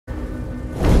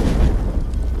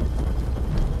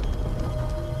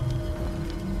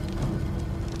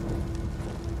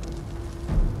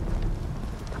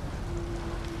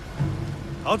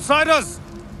Outsiders!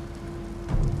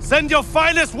 Send your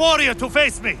finest warrior to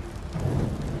face me!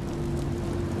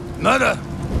 Nada,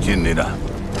 Jinnida.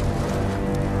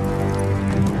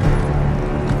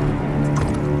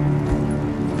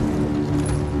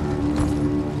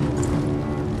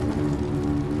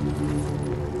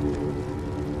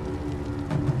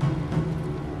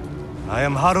 I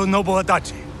am Harunobu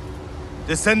Adachi,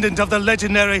 descendant of the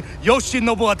legendary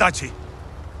Yoshinobu Adachi.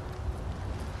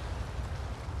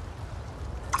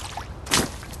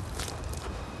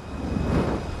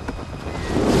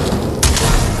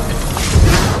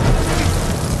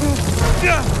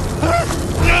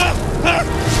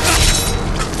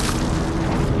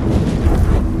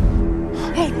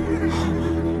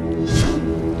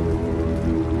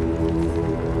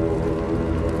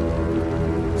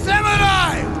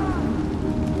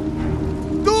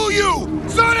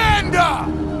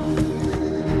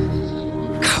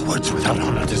 Cowards without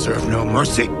honor deserve no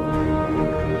mercy.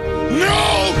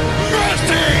 No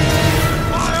mercy!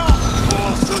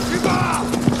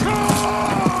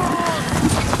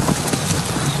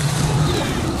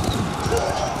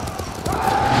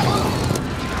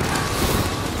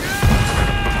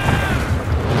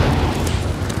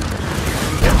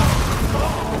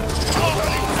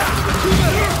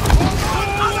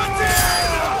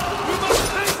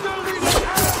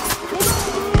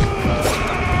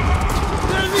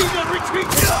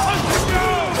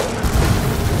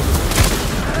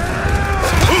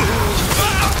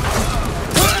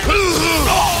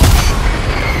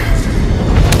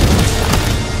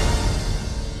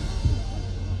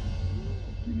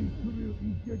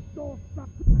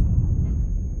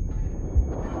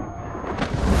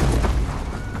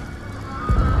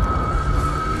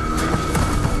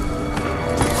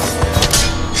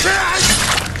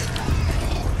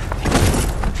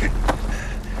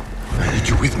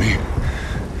 With me.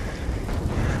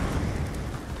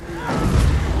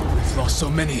 We've lost so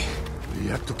many. We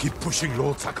have to keep pushing,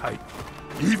 Lord Sakai,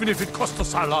 even if it costs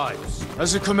us our lives.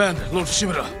 As you command, Lord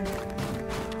Shimura.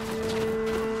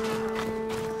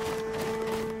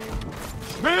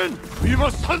 Men, we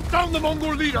must hunt down the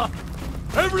Mongol leader.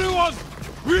 Everyone,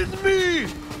 with me!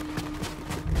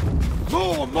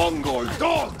 No Mongol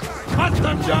dog! Hunt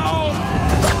them down!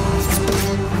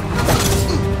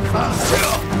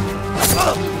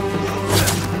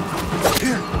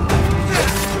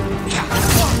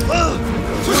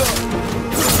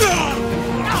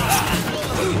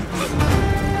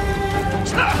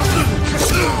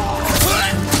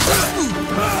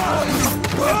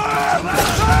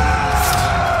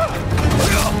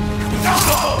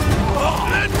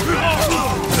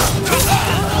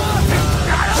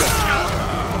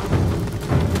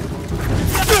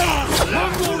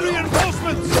 Mongol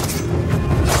reinforcements!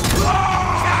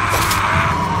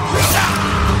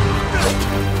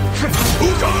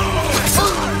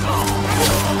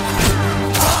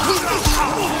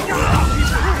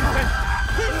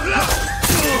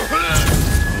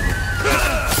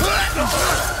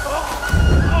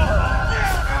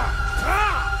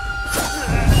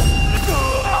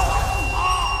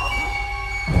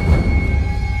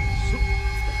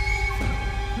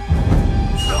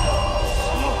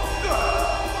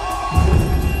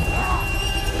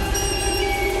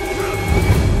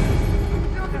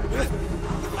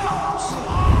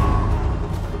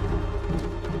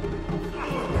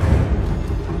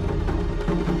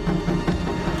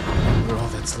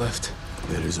 Left.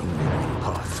 There is only one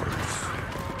path for us.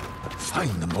 Find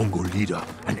the Mongol leader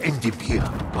and end him here.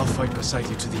 I'll fight beside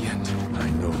you to the end. I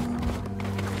know.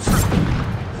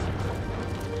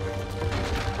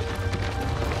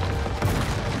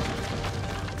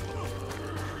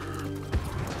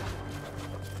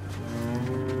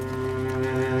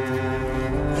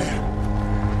 There.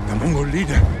 The Mongol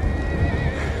leader.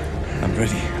 I'm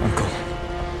ready, Uncle.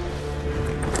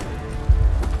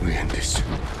 We end this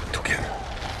together.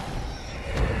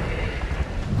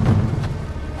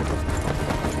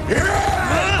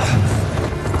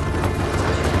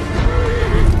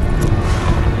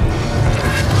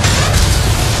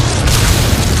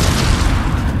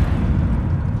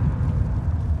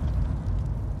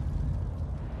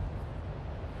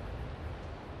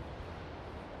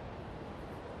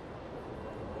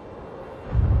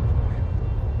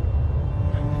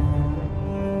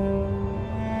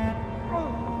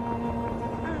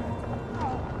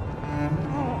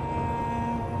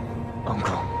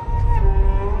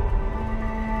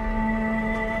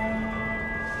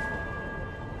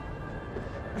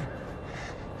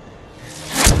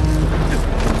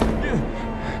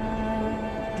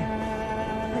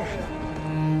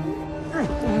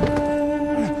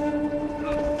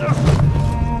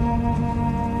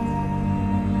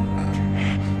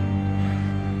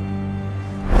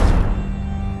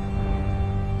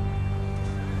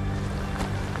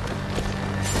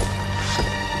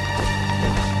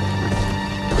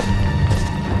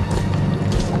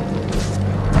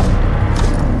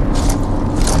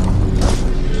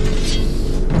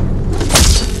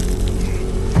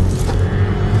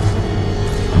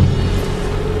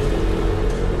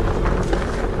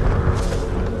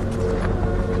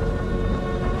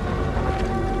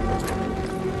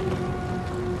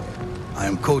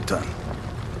 Sultan,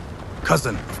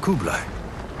 cousin of Kublai,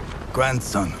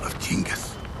 grandson of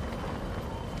Genghis.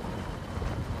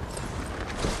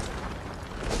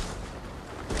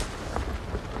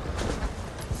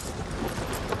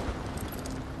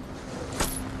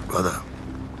 Brother,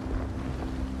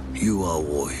 you are a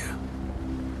warrior.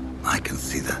 I can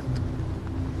see that.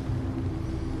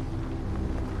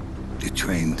 You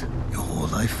trained your whole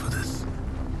life for this.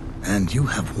 And you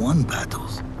have won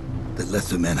battles that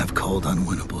lesser men have called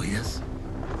unwinnable, yes?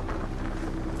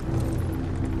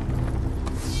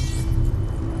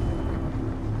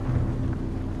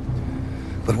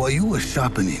 But while you were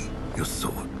sharpening your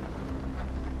sword,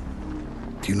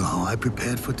 do you know how I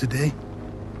prepared for today?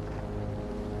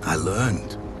 I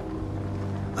learned.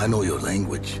 I know your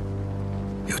language,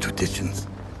 your traditions,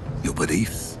 your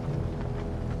beliefs,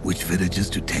 which villages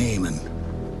to tame and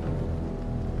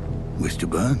which to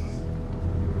burn.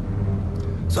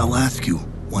 So I'll ask you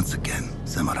once again,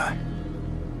 Samurai,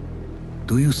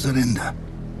 do you surrender?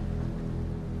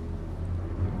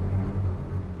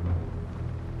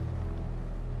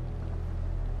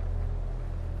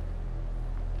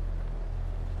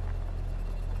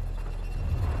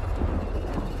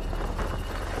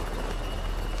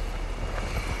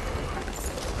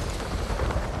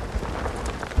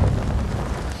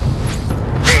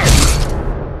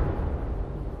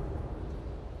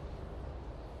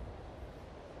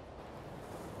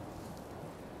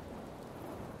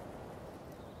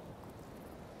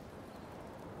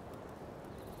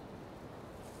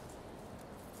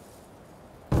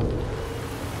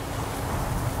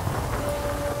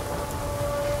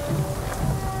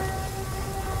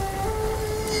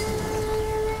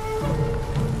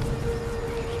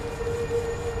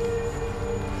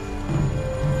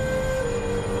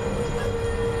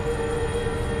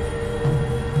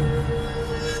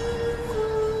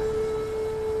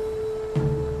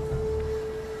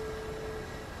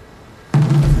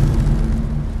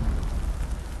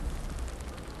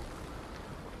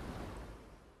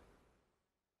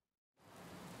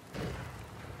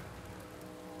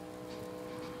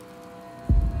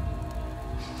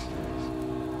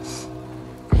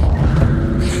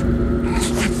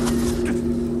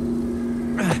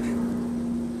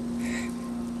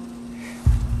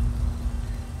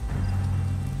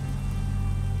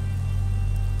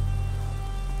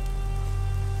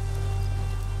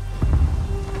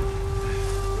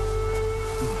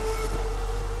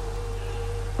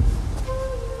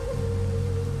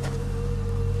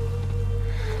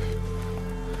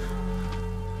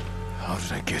 How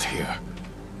did I get here?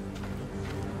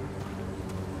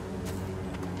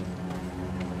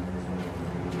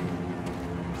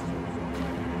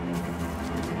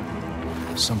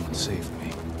 Someone saved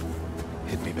me.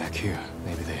 Hid me back here.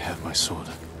 Maybe they have my sword.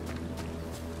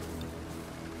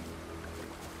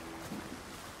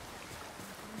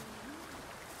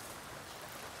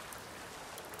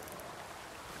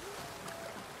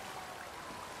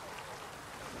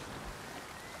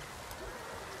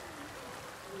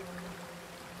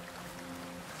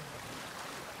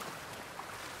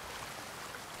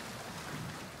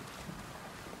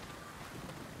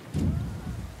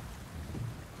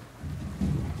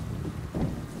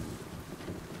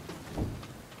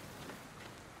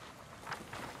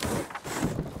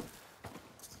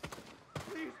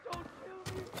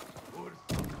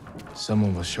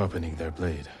 Someone was sharpening their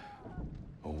blade.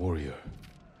 A warrior.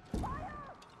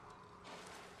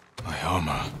 My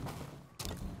armor.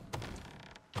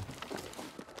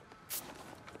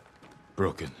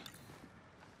 Broken.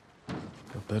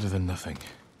 But better than nothing.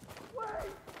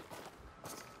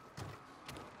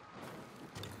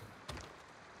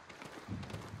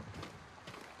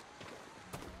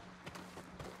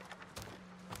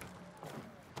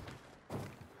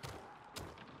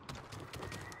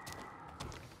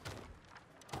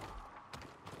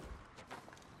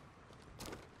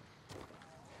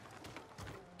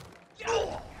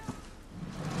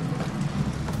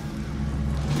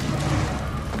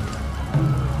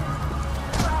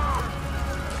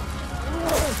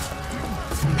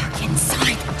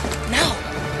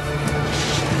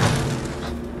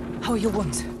 How are your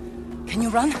wounds? Can you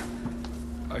run?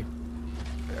 I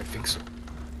think so.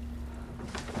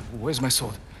 Where's my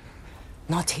sword?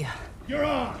 Not here. You're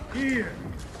on! Here!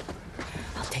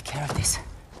 I'll take care of this.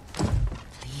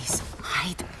 Please,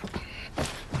 hide.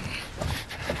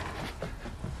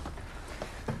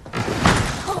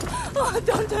 Oh,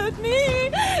 don't hurt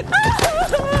me!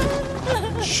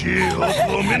 Shield,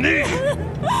 Lumini!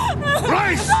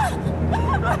 Rice! I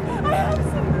have some rice.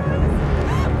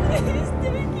 Please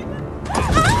take it.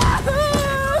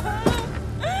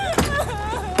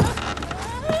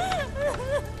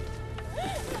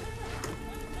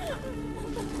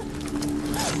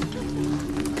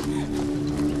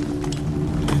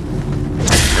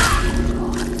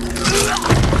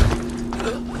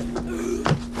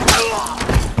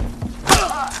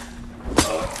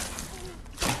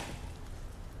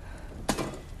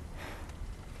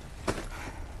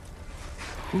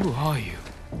 Who are you?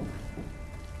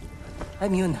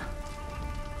 I'm Yuna.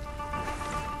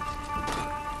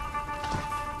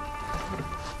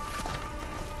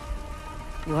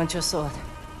 You want your sword?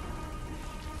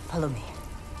 Follow me.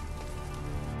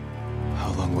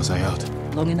 How long was I out?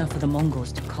 Long enough for the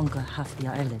Mongols to conquer half the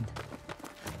island.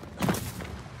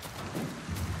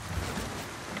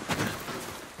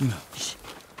 Yuna. Shh.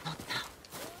 Not now.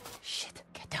 Shit.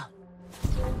 Get down.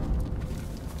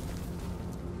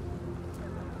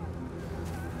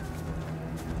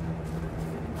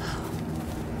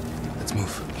 Let's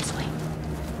move. This way.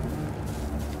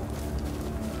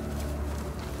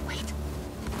 Wait.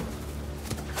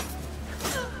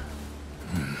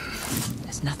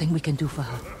 There's nothing we can do for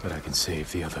her. But I can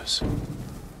save the others.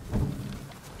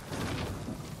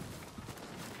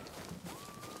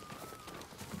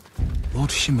 Lord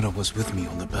Shimura was with me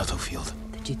on the battlefield.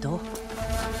 The Jito?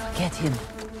 Forget him.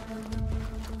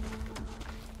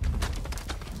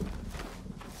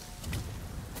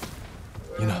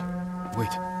 Yuna,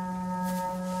 wait.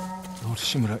 Lord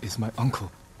Shimura is my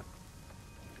uncle.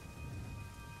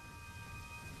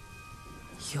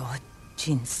 You're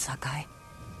Jin Sakai?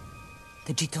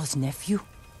 The Jito's nephew?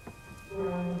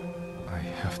 I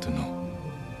have to know.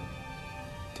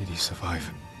 Did he survive?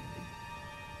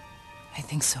 I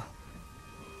think so.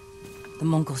 The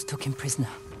Mongols took him prisoner.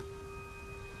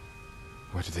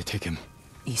 Where did they take him?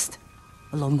 East,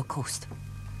 along the coast.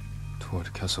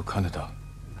 Toward Castle Kaneda.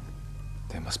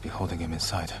 They must be holding him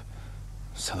inside,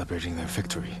 celebrating their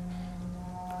victory.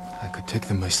 I could take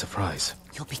them by surprise.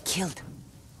 You'll be killed.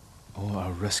 Or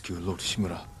I'll rescue Lord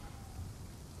Shimura.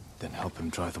 Then help him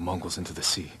drive the Mongols into the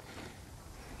sea.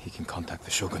 He can contact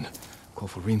the Shogun, call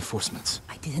for reinforcements.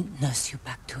 I didn't nurse you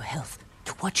back to health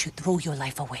to watch you throw your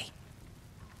life away.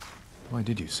 Why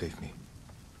did you save me?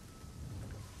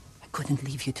 I couldn't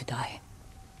leave you to die.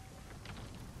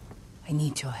 I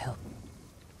need your help.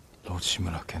 Lord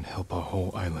Shimura can help our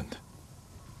whole island.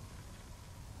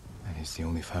 And he's the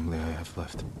only family I have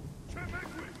left.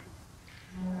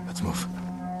 Let's move.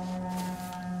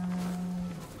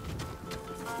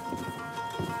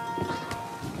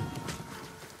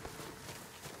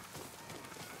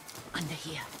 Under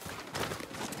here.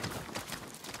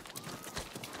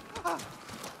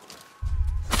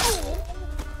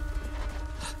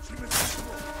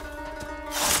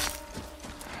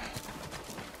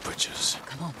 Bridges.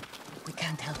 Come on. We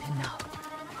can't help him now.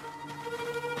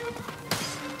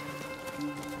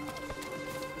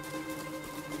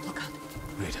 Look out.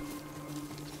 Read.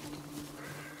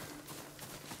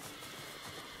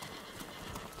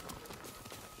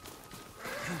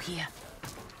 Through here.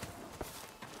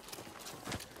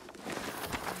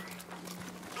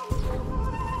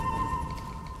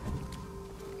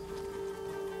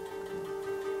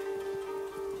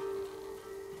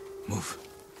 Move.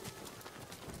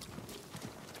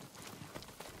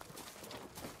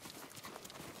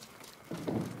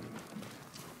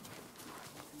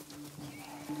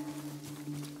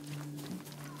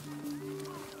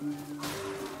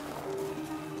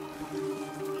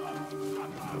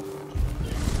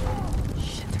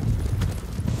 Shit.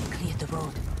 Clear the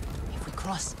road. If we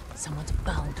cross, someone's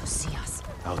bound to see us.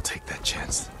 I'll take that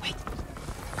chance. Wait.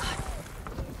 God.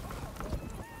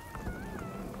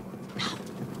 Now.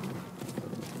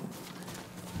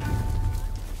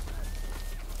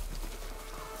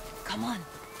 Come on.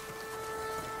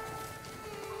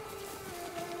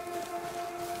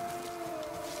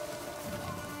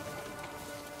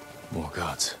 More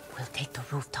guards. We'll take the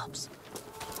rooftops.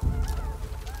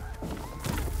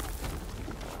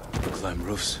 Climb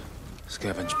roofs.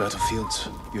 Scavenge battlefields.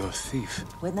 You're a thief.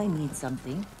 When I need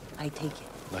something, I take it.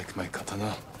 Like my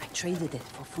katana. I traded it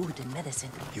for food and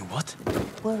medicine. You what?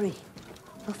 Worry.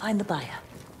 We'll find the buyer.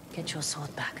 Get your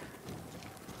sword back.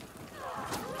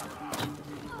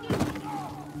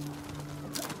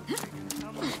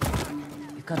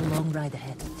 You've got a long ride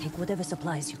ahead. Take whatever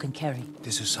supplies you can carry.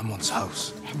 This is someone's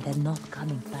house. And they're not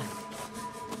coming back.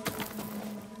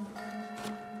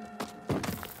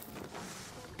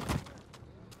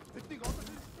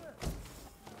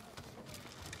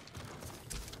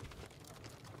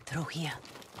 Through here.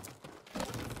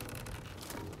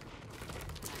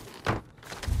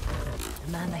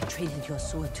 The man I traded your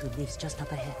sword to lives just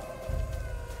up ahead.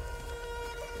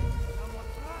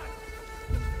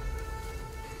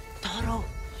 Toro!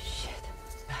 Shit.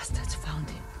 Bastards found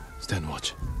him. Stand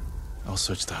watch. I'll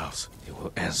search the house. It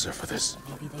will answer for this.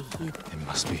 Maybe they hid. It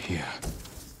must be here.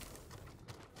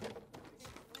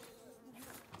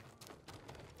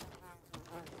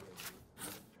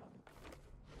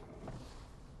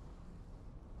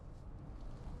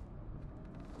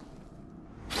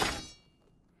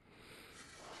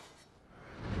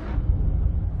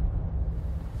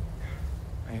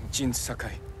 Jin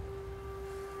Sakai,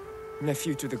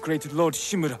 nephew to the great Lord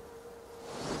Shimura.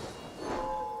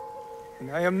 And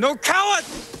I am no coward!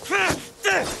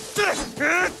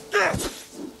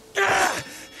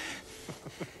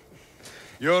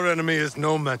 Your enemy is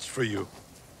no match for you.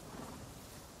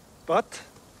 But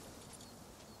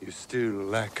You still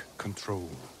lack control.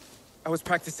 I was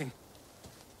practicing.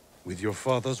 With your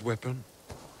father's weapon?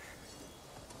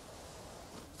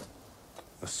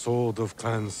 The sword of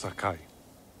Clan Sakai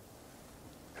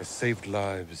has saved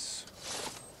lives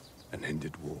and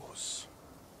ended wars.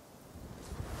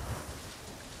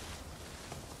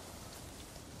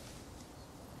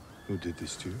 Who did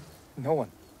this to you? No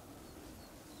one.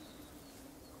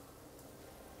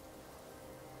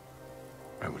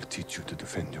 I will teach you to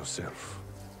defend yourself.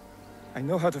 I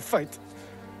know how to fight.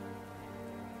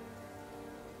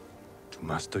 To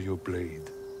master your blade,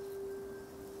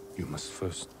 you must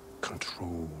first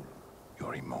control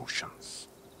your emotions.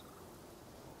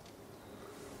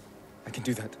 I can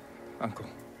do that, Uncle.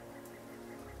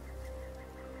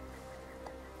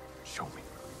 Show me.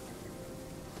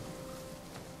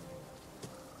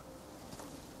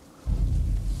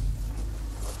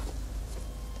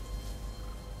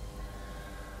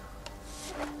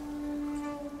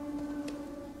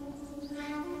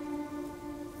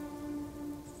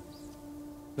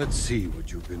 Let's see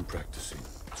what you've been practicing.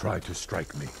 Try to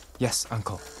strike me. Yes,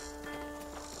 Uncle.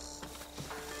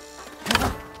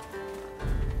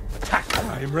 Attack!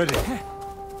 I am ready.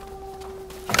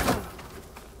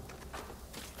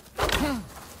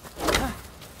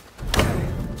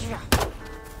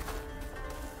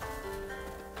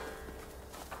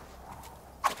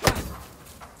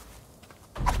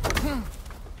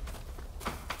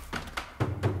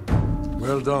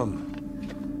 Well done.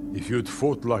 If you'd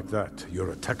fought like that,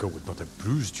 your attacker would not have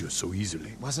bruised you so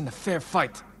easily. It wasn't a fair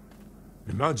fight.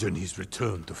 Imagine he's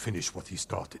returned to finish what he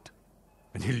started.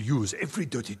 And he'll use every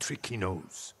dirty trick he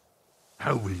knows.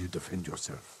 How will you defend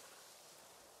yourself?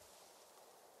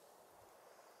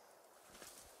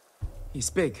 He's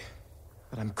big,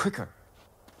 but I'm quicker.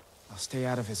 I'll stay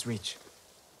out of his reach.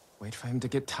 Wait for him to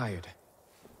get tired.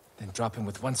 Then drop him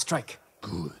with one strike.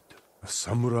 Good. A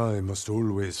samurai must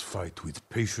always fight with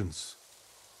patience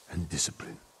and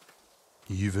discipline,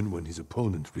 even when his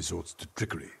opponent resorts to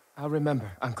trickery. I'll remember,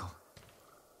 Uncle.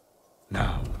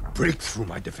 Now, break through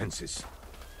my defenses.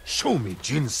 Show me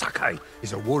Jin Sakai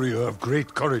is a warrior of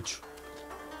great courage.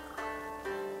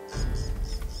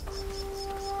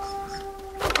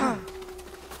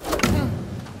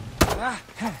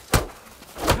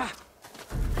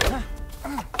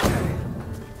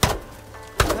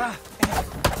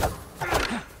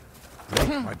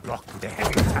 Break my block with a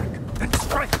heavy attack, then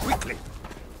strike quickly.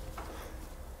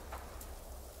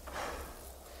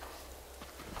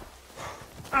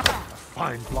 A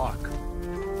fine block.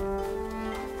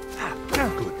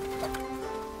 Good.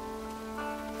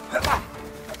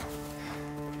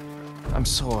 I'm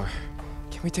sore.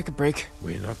 Can we take a break?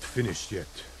 We're not finished yet.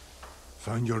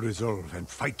 Find your resolve and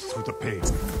fight through the pain.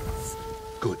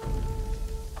 Good.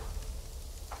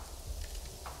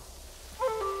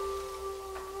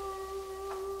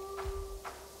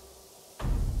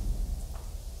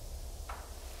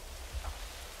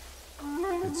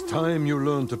 It's time you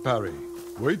learn to parry.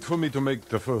 Wait for me to make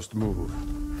the first move.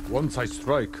 Once I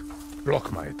strike,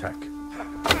 block my attack.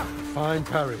 Fine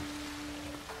parry.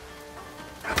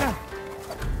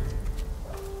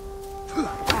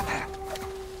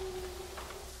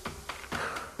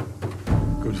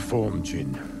 Good form,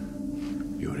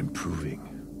 Jin. You're improving.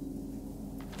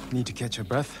 Need to catch your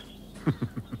breath?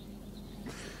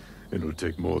 It'll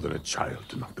take more than a child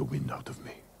to knock the wind out of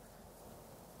me.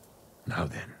 Now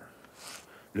then,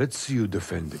 let's see you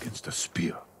defend against a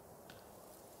spear.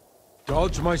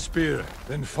 Dodge my spear,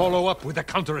 then follow up with a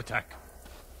counterattack.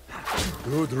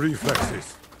 Good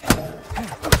reflexes.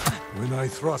 When I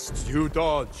thrust, you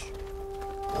dodge.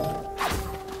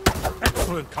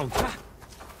 Excellent counter.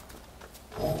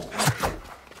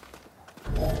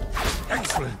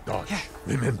 Excellent dodge.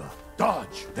 Remember,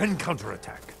 dodge, then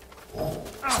counterattack.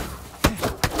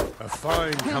 A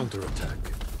fine counterattack.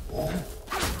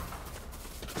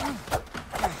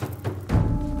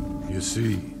 You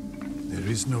see, there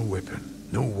is no weapon,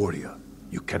 no warrior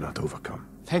you cannot overcome.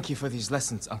 Thank you for these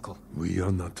lessons, Uncle. We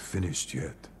are not finished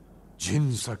yet.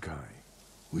 Jin Sakai,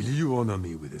 will you honor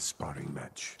me with a sparring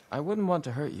match? I wouldn't want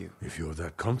to hurt you. If you're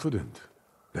that confident,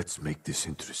 let's make this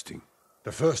interesting.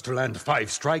 The first to land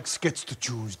 5 strikes gets to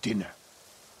choose dinner.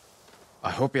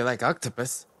 I hope you like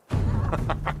octopus.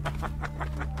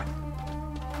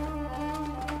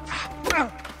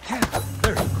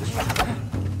 Very good.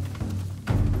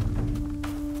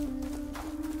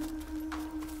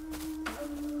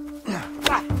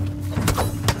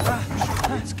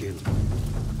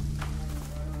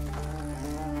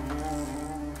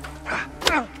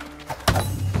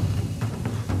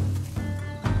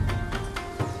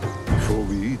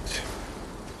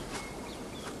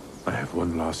 have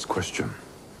one last question.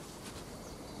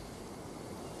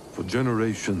 For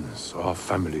generations, our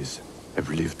families have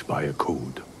lived by a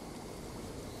code.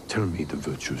 Tell me the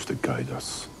virtues that guide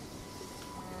us.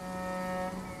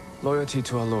 Loyalty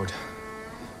to our Lord.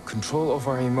 Control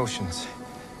over our emotions.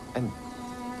 And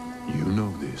You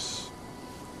know this.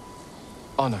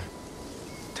 honor.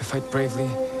 To fight bravely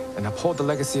and uphold the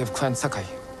legacy of Clan Sakai.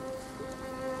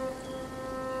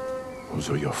 Those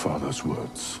are your father's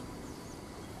words.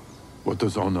 What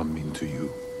does honor mean to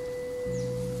you?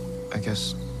 I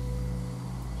guess...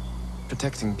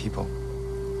 protecting people.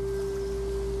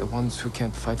 The ones who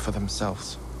can't fight for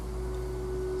themselves.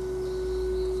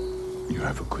 You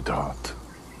have a good heart.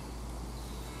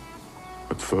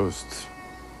 But first,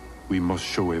 we must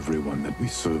show everyone that we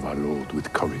serve our Lord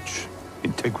with courage,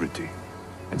 integrity,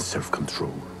 and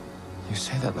self-control. You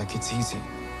say that like it's easy.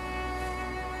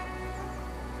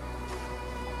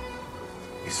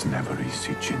 It's never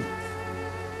easy, Jin.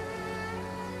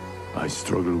 I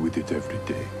struggle with it every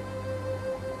day.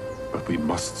 But we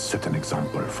must set an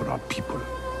example for our people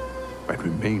by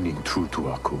remaining true to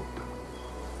our code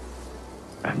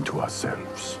and to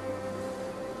ourselves.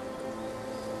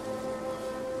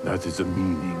 That is the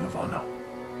meaning of honor.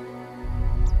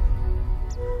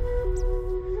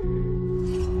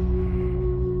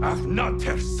 Ach, not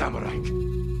Herr Samurai!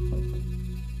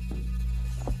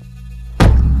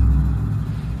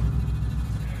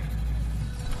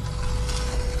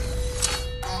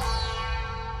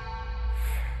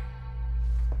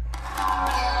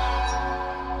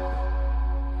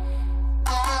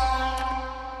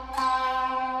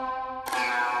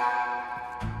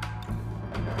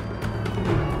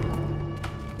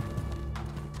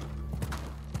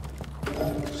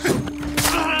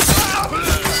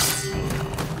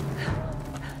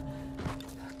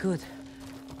 Good.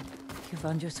 You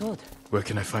found your sword. Where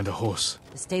can I find a horse?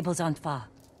 The stables aren't far.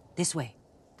 This way.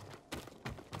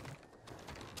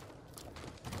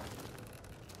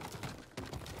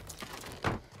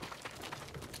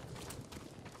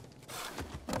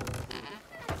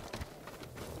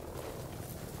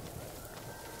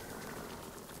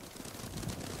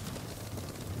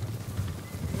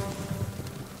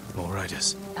 More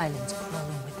riders. Islands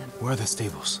crawling with them. Where are the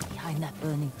stables? Behind that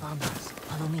burning farmhouse.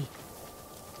 Follow me.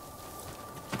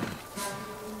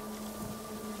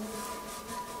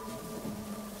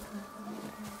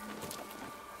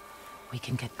 We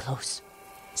can get close,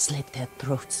 slit their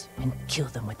throats, and kill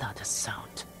them without a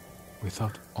sound.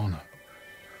 Without honor.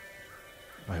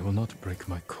 I will not break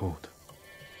my code.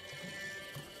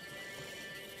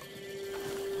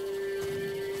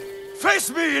 Face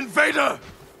me, invader!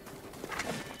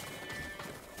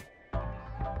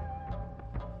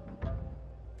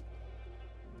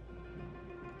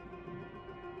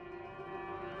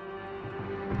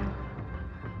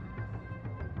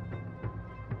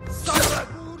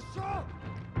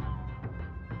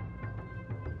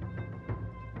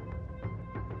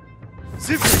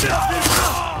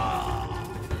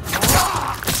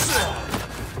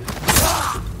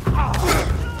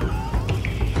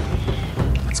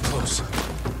 It's close.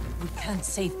 We can't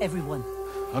save everyone.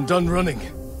 I'm done running.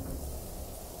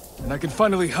 And I can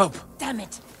finally help. Damn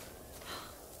it!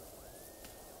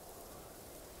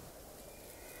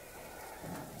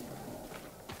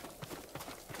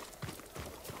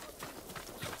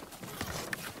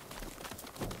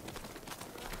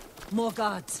 More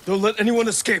guards. Don't let anyone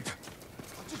escape.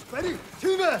 Ready?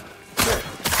 Tuna!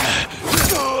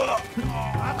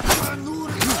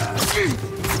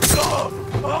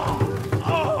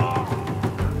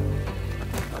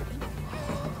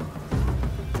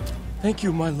 Thank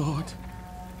you, my lord.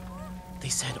 They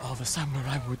said all the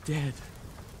samurai were dead.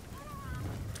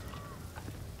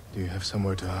 Do you have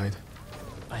somewhere to hide?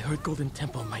 I heard Golden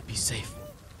Temple might be safe.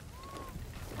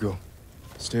 Go.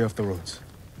 Stay off the roads.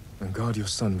 And guard your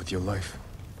son with your life.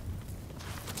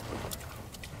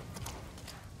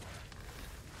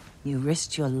 You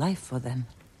risked your life for them.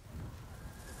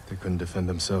 They couldn't defend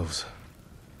themselves.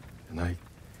 And I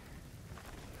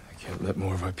can't let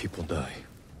more of our people die.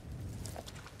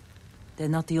 They're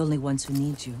not the only ones who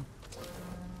need you.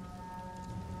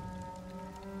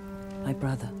 My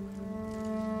brother.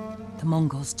 The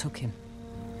Mongols took him.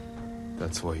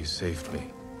 That's why you saved me.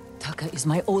 Taka is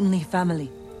my only family.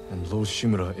 And Lord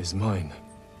Shimura is mine.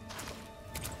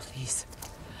 Please.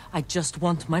 I just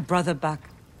want my brother back.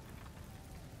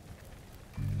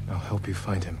 I'll help you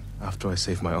find him after I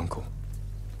save my uncle.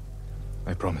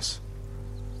 I promise.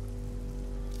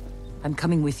 I'm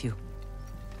coming with you.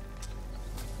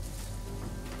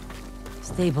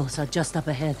 Stables are just up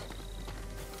ahead.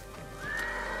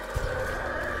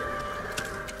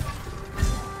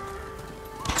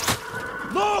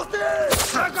 Morty!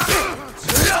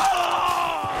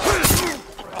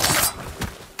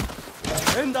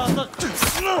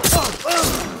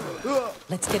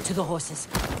 Let's get to the horses.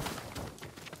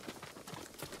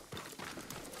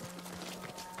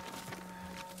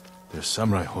 They're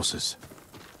samurai horses.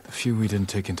 The few we didn't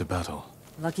take into battle.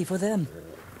 Lucky for them.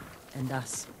 And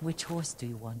us. Which horse do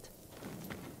you want?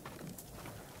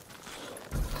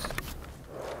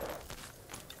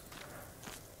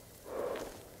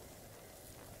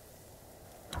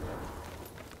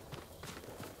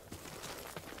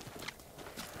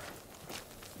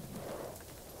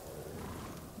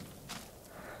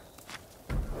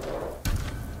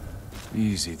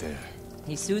 Easy there.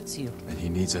 He suits you. And he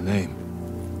needs a name.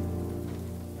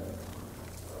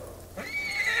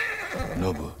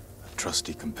 Nobu, a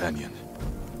trusty companion.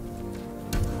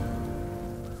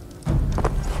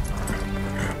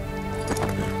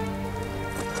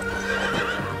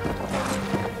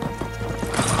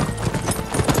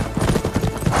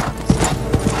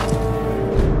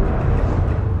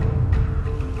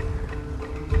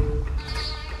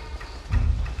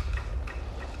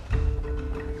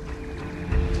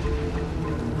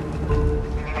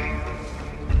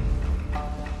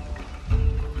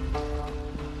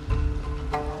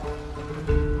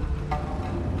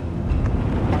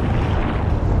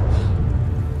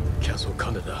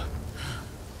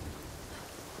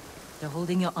 They're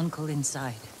holding your uncle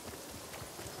inside.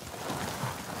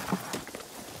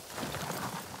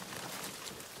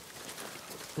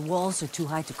 The walls are too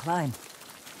high to climb.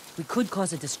 We could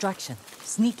cause a distraction.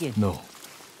 Sneak in. No.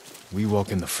 We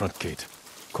walk in the front gate.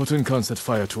 Khotun Khan set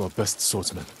fire to our best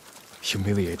swordsman.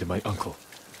 Humiliated my uncle.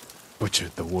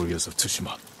 Butchered the warriors of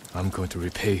Tsushima. I'm going to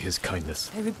repay his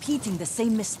kindness. By repeating the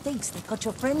same mistakes that got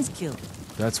your friends killed.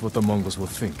 That's what the Mongols will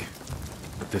think.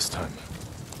 But this time,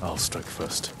 I'll strike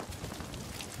first.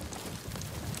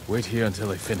 Wait here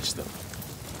until I finish them.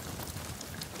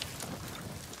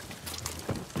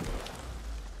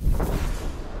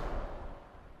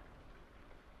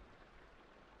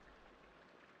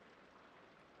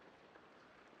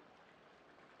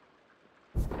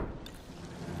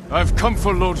 I've come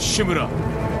for Lord Shimura.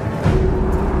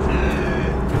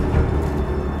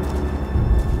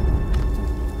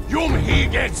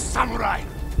 Yumhige samurai!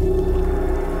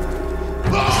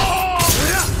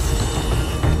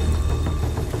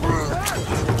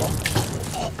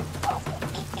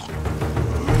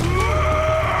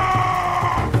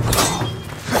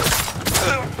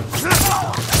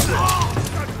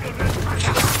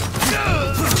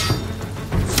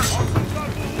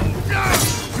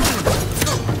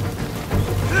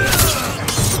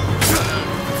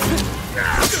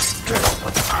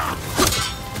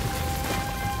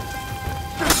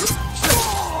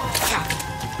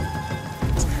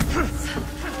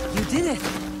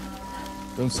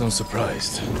 Don't sound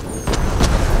surprised.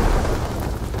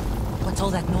 What's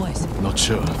all that noise? Not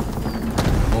sure.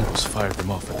 The Mongols fired them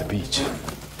off at the beach.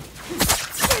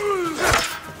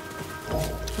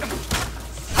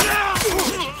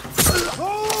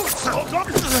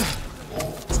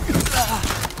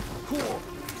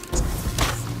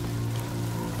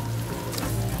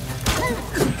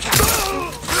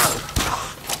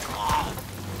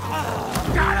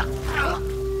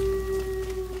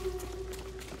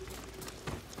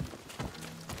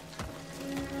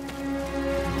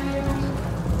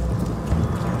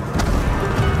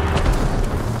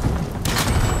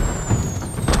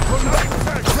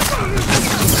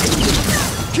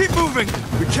 Keep moving!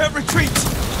 We can't retreat!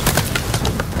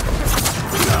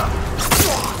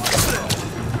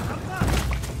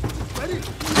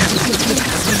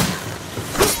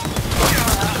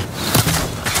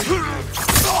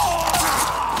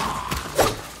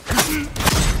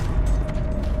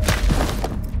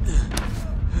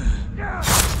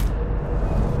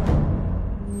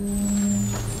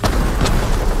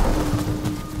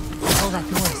 All that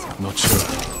noise. Not sure.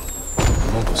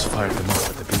 The Mongols fired them off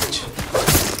at the beach.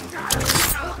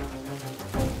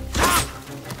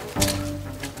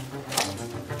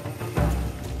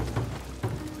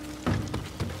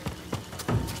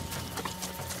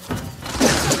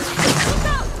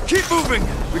 Keep moving!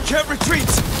 We can't retreat!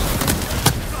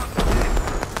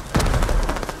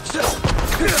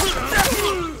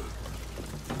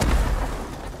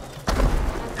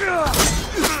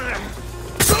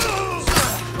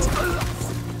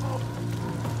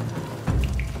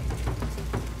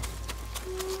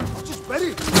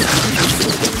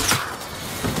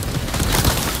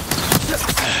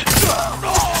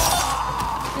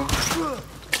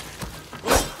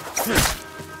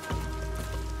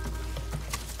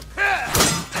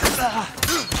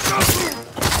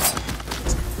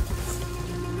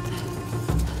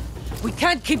 We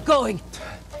can't keep going.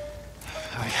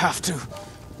 I have to.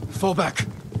 Fall back.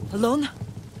 Alone?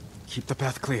 Keep the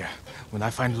path clear. When I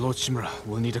find Lord Shimura,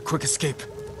 we'll need a quick escape.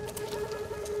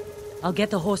 I'll get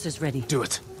the horses ready. Do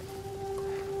it.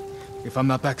 If I'm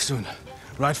not back soon,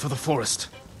 ride for the forest.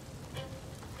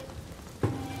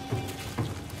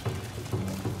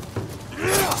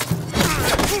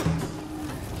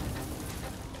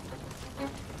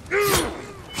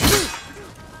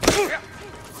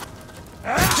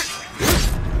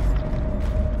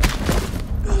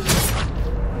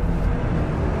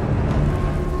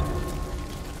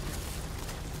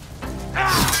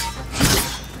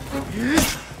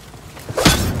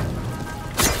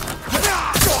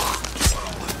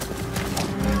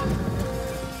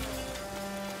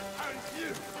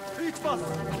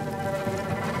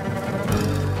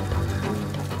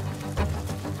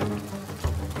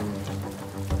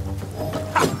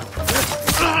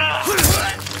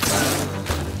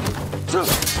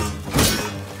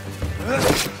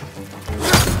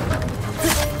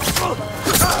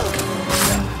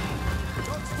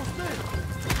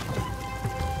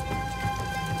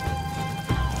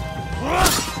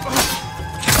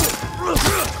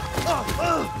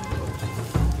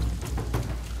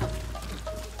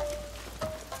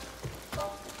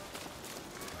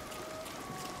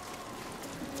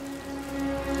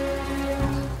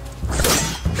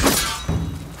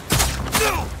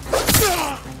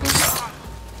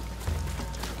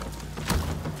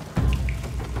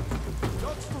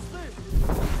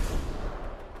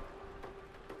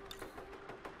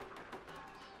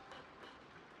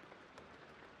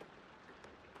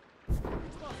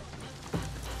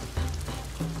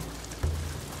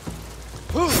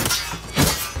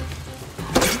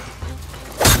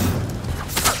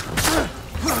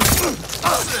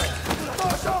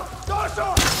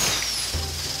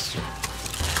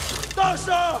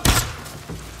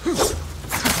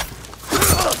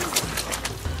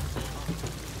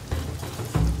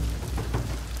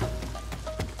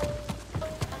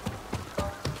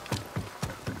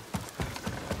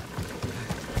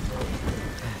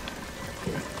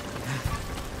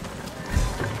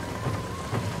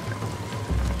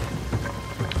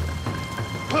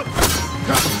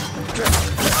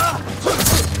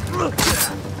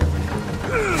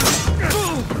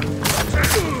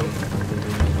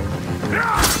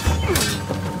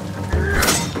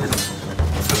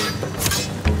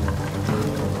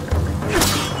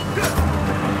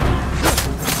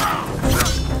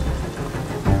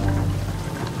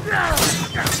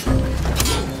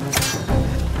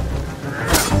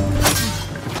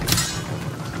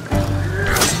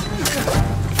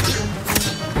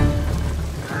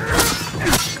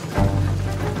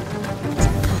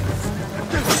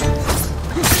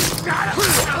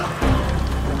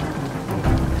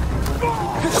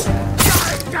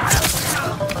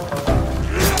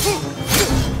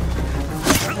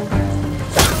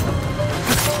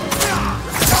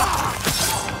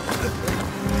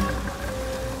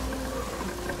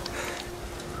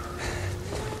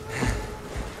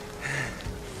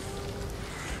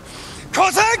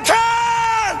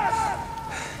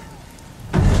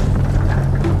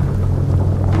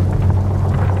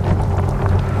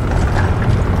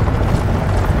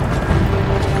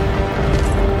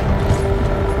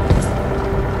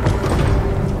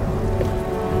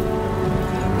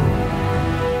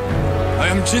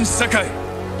 Jin Sakai,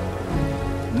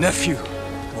 nephew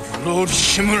of Lord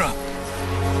Shimura.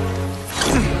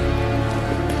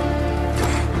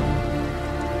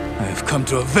 I have come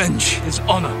to avenge his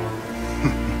honor.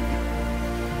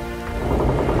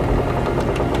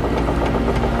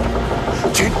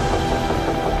 Jin,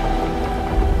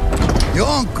 your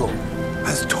uncle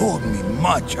has told me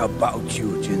much about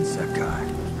you, Jin Sakai.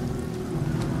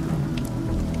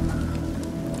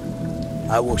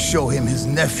 I will show him his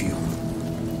nephew,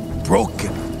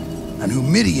 broken and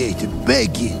humiliated,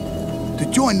 begging to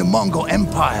join the Mongol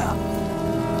Empire.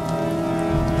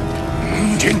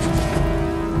 Jin.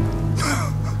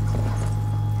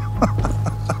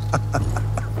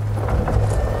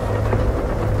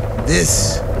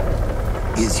 This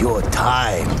is your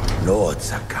time, Lord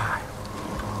Sakai.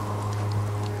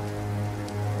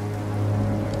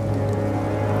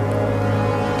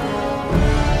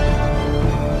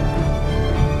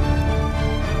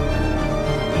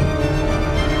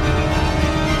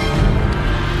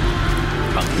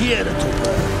 Here to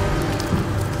learn.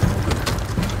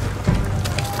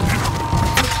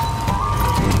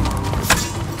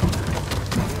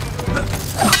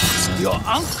 Your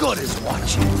uncle is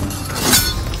watching.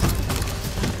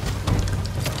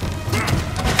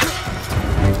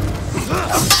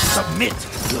 Submit,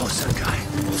 Lord Sakai.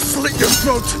 Slit your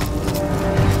throat.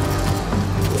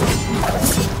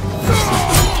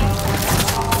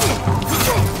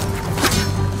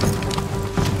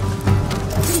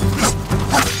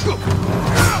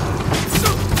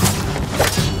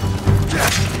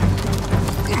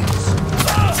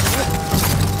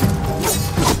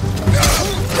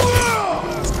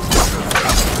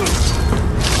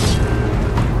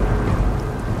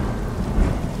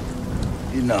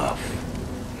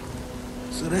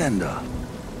 Surrender.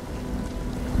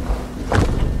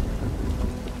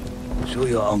 Show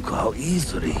your uncle how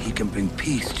easily he can bring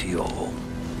peace to your home.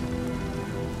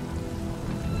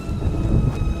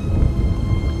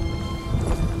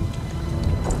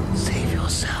 Save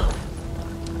yourself.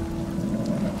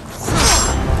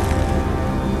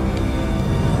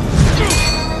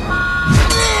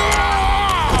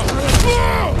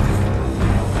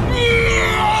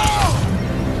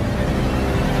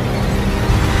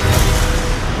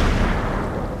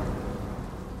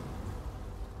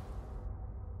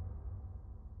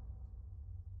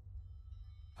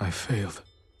 I failed.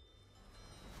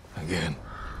 Again.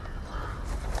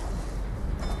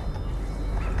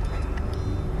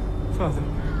 Father.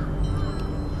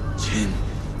 Jin.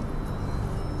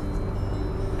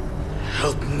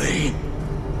 Help me.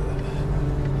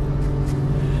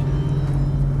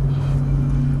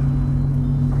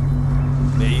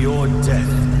 May your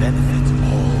death benefit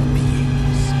all beings.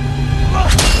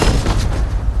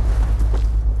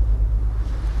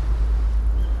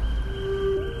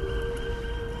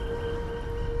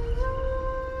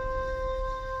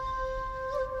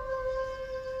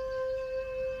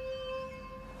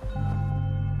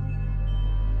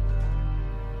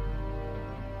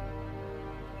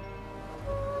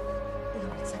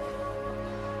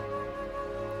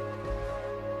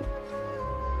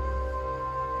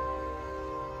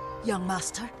 Young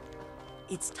master,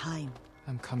 it's time.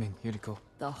 I'm coming, Yuriko.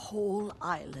 The whole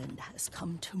island has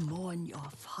come to mourn your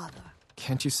father.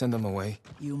 Can't you send them away?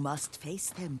 You must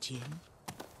face them, Jin.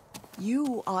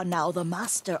 You are now the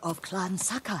master of Clan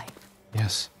Sakai.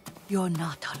 Yes. You're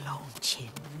not alone, Jin.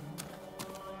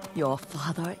 Your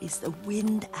father is the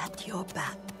wind at your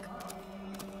back.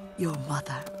 Your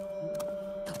mother,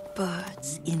 the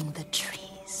birds in the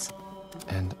trees.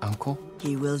 And Uncle?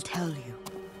 He will tell you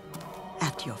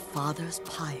at your father's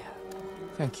pyre.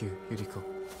 Thank you, Yuriko.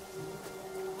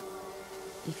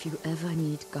 If you ever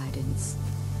need guidance,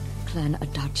 Clan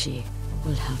Adachi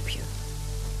will help you.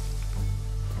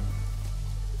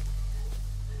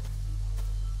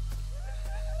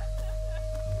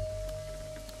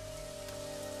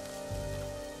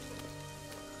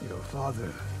 Your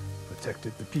father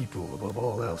protected the people above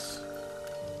all else.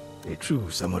 A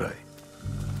true samurai.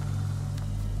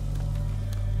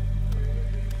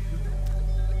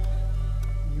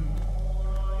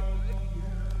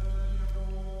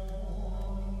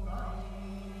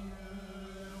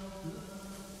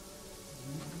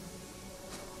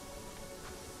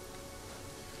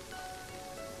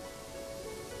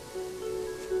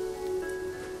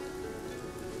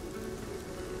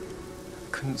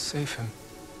 Couldn't save him.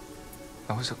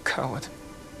 I was a coward.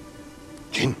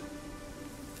 Jin,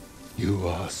 you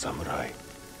are a samurai.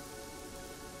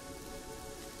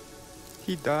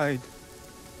 He died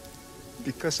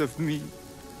because of me.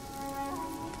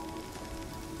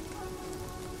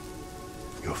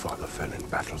 Your father fell in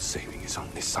battle saving his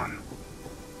only son.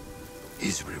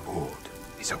 His reward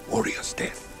is a warrior's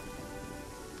death.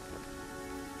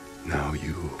 Now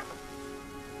you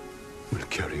will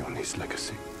carry on his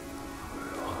legacy.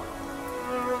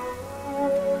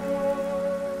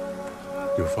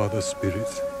 Your father's spirit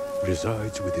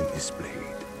resides within this blade.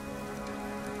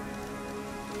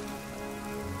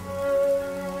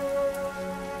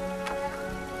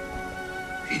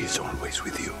 He is always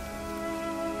with you.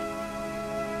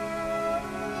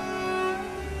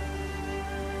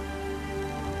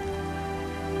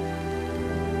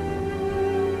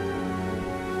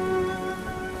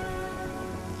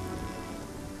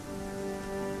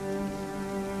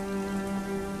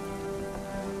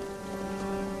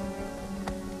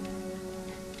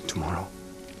 Tomorrow,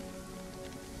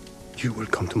 you will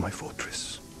come to my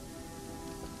fortress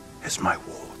as my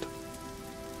ward.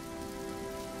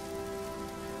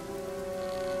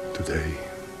 Today,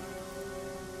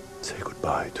 say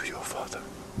goodbye to your father.